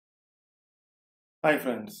Hi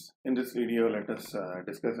friends, in this video let us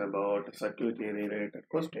discuss about a circuit theory related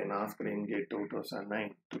question asked in GATE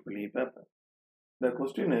 2009 triple paper. The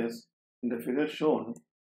question is, in the figure shown,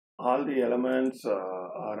 all the elements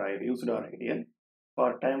are used or ideal.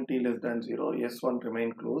 For time t less than 0, S1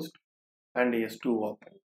 remain closed and S2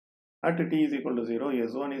 open. At t is equal to 0,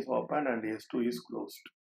 S1 is open and S2 is closed.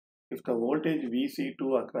 If the voltage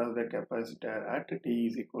VC2 across the capacitor at t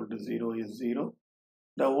is equal to 0 is 0,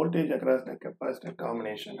 the voltage across the capacitor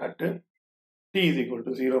combination at t is equal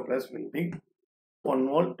to 0 plus will be 1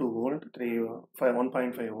 volt, 2 volt, 3, 5,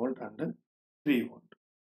 1.5 volt and 3 volt.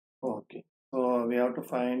 Okay. So we have to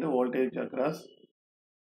find the voltage across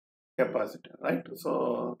capacitor, right?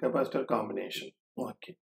 So capacitor combination.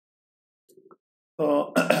 Okay.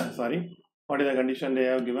 So sorry. What is the condition they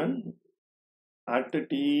have given? At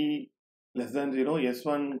t less than 0,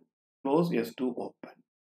 S1 close, S2 open.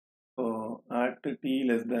 So at t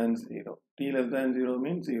less than 0. T less than 0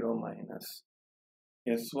 means 0 minus.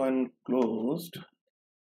 S1 closed,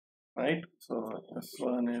 right? So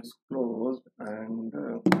S1 is closed and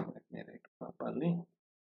let me write properly.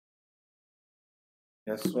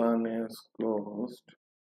 S1 is closed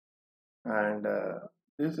and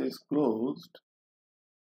this is closed.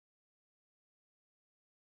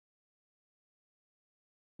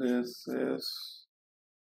 This is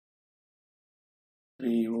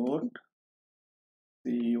 3 volt,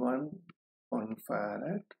 C1 1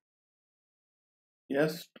 farad,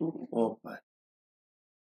 S2 open.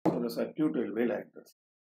 So the circuit will be like this,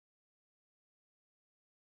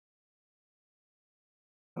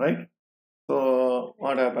 right? So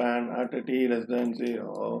what happened at t less than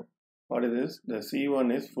 0? What is this? The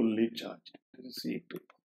C1 is fully charged. This is C2,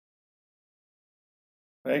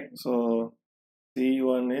 right? So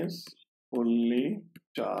C1 is fully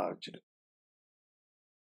charged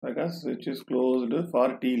because switch is closed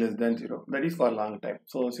for t less than 0. That is for long time.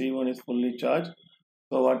 So C1 is fully charged.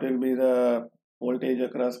 So what will be the voltage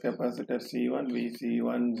across capacitor C1?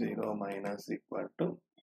 VC1 0 minus equal to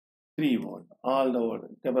 3 volt. All the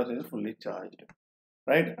capacitor is fully charged,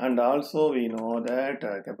 right? And also we know that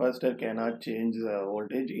capacitor cannot change the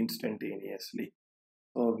voltage instantaneously.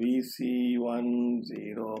 So VC1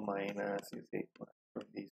 0 minus is equal to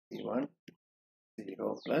VC1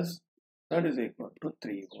 0 plus, that is equal to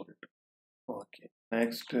 3 volt. Okay.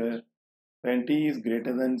 Next, when t is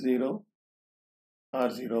greater than 0 or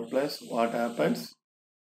 0 plus, what happens?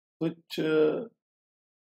 Which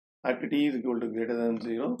at t is equal to greater than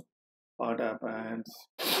 0, what happens?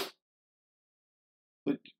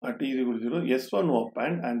 Which at t is equal to 0, S1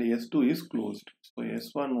 open and S2 is closed. So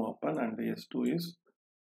S1 open and S2 is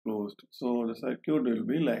closed. So the circuit will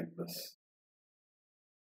be like this.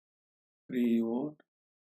 3 volt,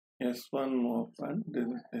 S1 open, this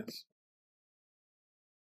is S.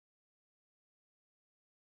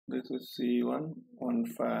 This is C1 1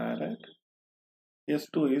 farad.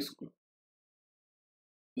 S2 is closed.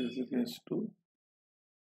 This is S2,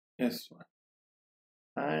 S1.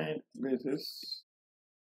 And this is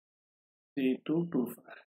C2 2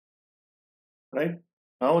 farad. Right?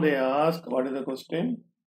 Now they ask what is the question?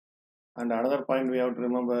 And another point we have to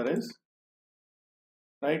remember is,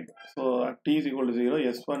 right? So at t is equal to 0,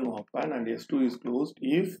 S1 open and S2 is closed.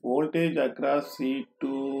 If voltage across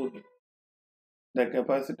C2, the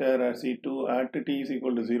capacitor at C2 at t is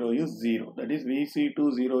equal to 0 is 0. That is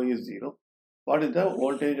VC2 0 is 0. What is the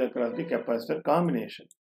voltage across the capacitor combination?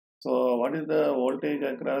 So what is the voltage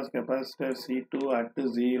across capacitor C2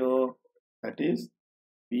 at 0? That is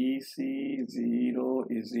VC0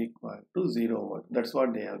 is equal to 0 volt. That's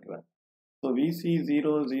what they have given. So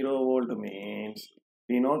VC0 0 volt means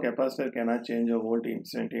we know capacitor cannot change a volt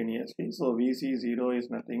instantaneously. So VC0 is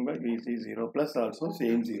nothing but VC0 plus also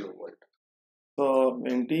same 0 volt. So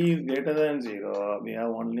when t is greater than 0, we have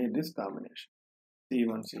only this combination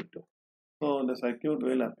C1, C2. So the circuit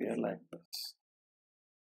will appear like this,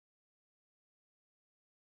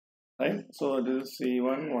 right? So this is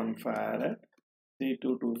C1 1 farad, C2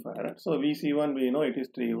 2 farad. So VC1 we know it is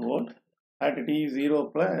 3 volt. At t 0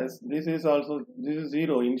 plus, this is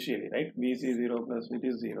 0 initially, right? VC 0 plus, which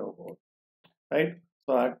is 0 volt, right?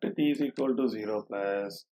 So at t is equal to 0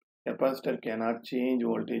 plus, capacitor cannot change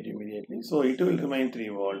voltage immediately, so it will remain 3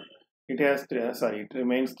 volt. It has 3, sorry, it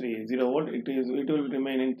remains 0 volt. It will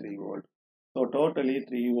remain in 3 volt. So totally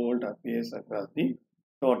 3 volt appears across the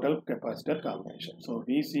total capacitor combination. So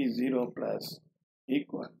VC 0 plus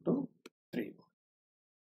equal to 3 volt.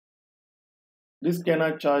 This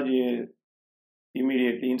cannot charge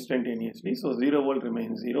immediately, instantaneously. So 0 volt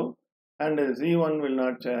remains 0 and Z1 will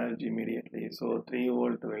not charge immediately. So 3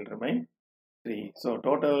 volt will remain 3. So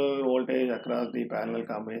total voltage across the parallel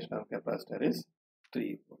combination of capacitor is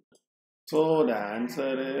 3 volt. So the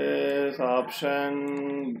answer is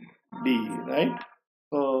option D, right?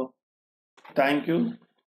 So thank you.